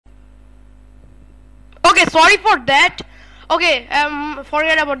sorry for that. Okay,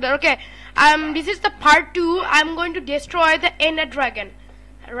 forget about that. Okay, this is the part 2. I'm going to destroy the Ender Dragon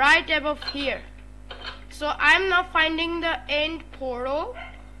right above here. So I'm now finding the end portal,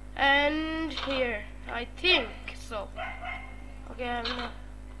 and here I think so. Okay,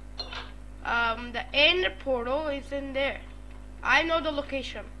 the end portal is in there. I know the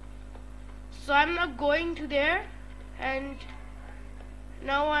location, so I'm not going to there. And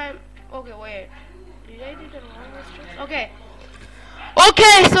now I'm okay. Wait, did I do the wrong instructions? Okay.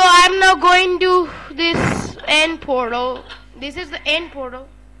 Okay, so I'm now going to this end portal. This is the end portal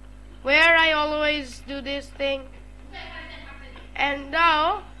where I always do this thing. And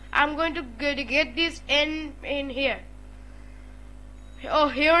now I'm going to get this end in here. Oh,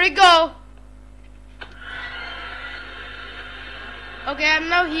 here we go. Okay, I'm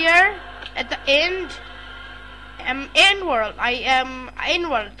now here at the end. End world. I am in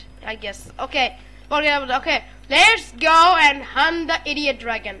world, I guess. Okay. Okay. Let's go and hunt the idiot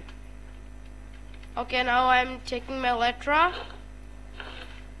dragon. Okay, now I'm checking my Elytra.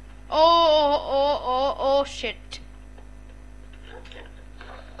 Oh shit.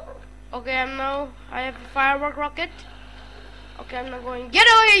 Okay, I have a firework rocket. Okay, I'm not going. Get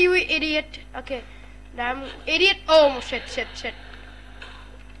away, you idiot. Okay. Damn idiot. Oh shit.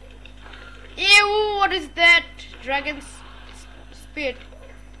 Ew, what is that? Dragon's spit.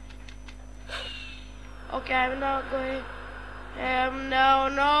 Okay, I'm not going.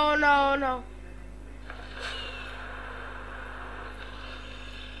 No.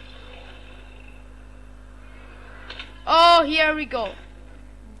 Oh, here we go.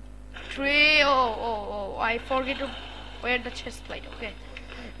 I forget to wear the chest plate. Okay.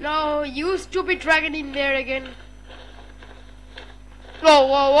 No, you stupid dragon in there again.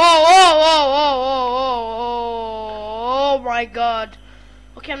 Whoa. Oh my god.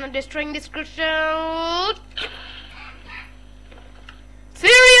 Okay, I'm not destroying this crystal.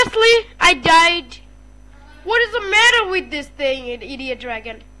 Seriously? I died. What is the matter with this thing, idiot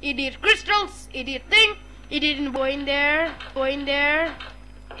dragon? Idiot crystals, idiot thing. It didn't go in there.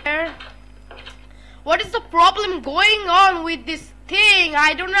 What is the problem going on with this thing?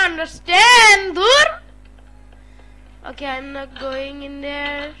 I don't understand, dude. Okay, I'm not going in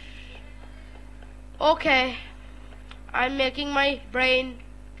there. Okay, I'm making my brain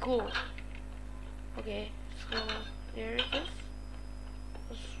cool. Okay, so there it is.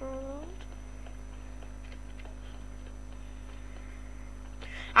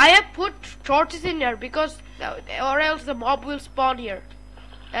 I have put torches in there because, or else the mob will spawn here.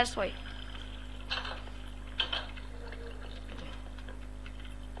 That's why.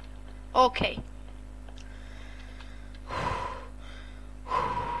 Okay.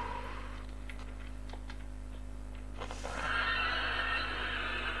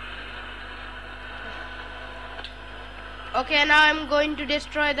 Okay, now I'm going to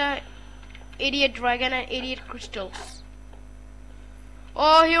destroy the idiot dragon and idiot crystals.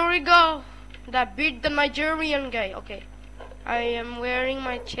 Oh, here we go. That beat the Nigerian guy. Okay. I am wearing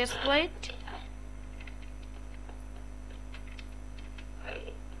my chest plate.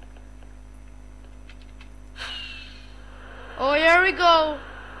 Oh, here we go.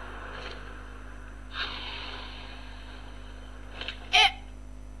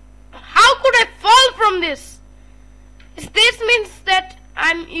 How could I fall from this? This means that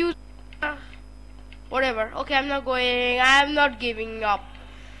I'm using whatever. Okay, I'm not going. I'm not giving up.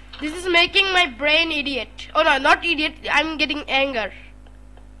 This is making my brain idiot. Oh no, not idiot. I'm getting anger.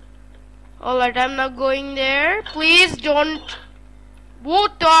 Alright, I'm not going there. Please don't.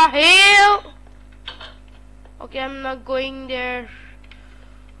 What the hell? Okay, I'm not going there.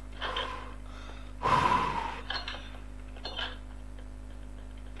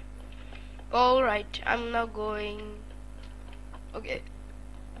 Alright, I'm not going. Okay.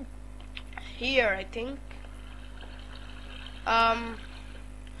 Here, I think.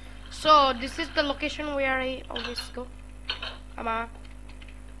 So this is the location where I always go. Come on.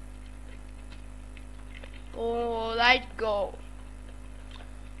 Oh, let's go.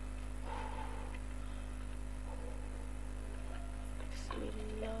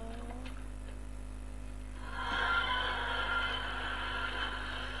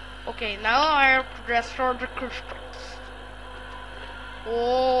 Okay, now I have to restore the crystals.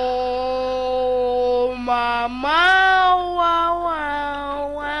 Oh, mama!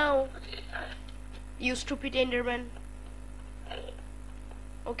 Wow! You stupid Enderman.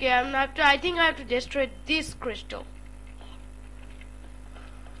 Okay, I think I have to destroy this crystal.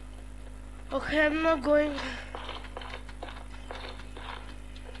 Okay, I'm not going.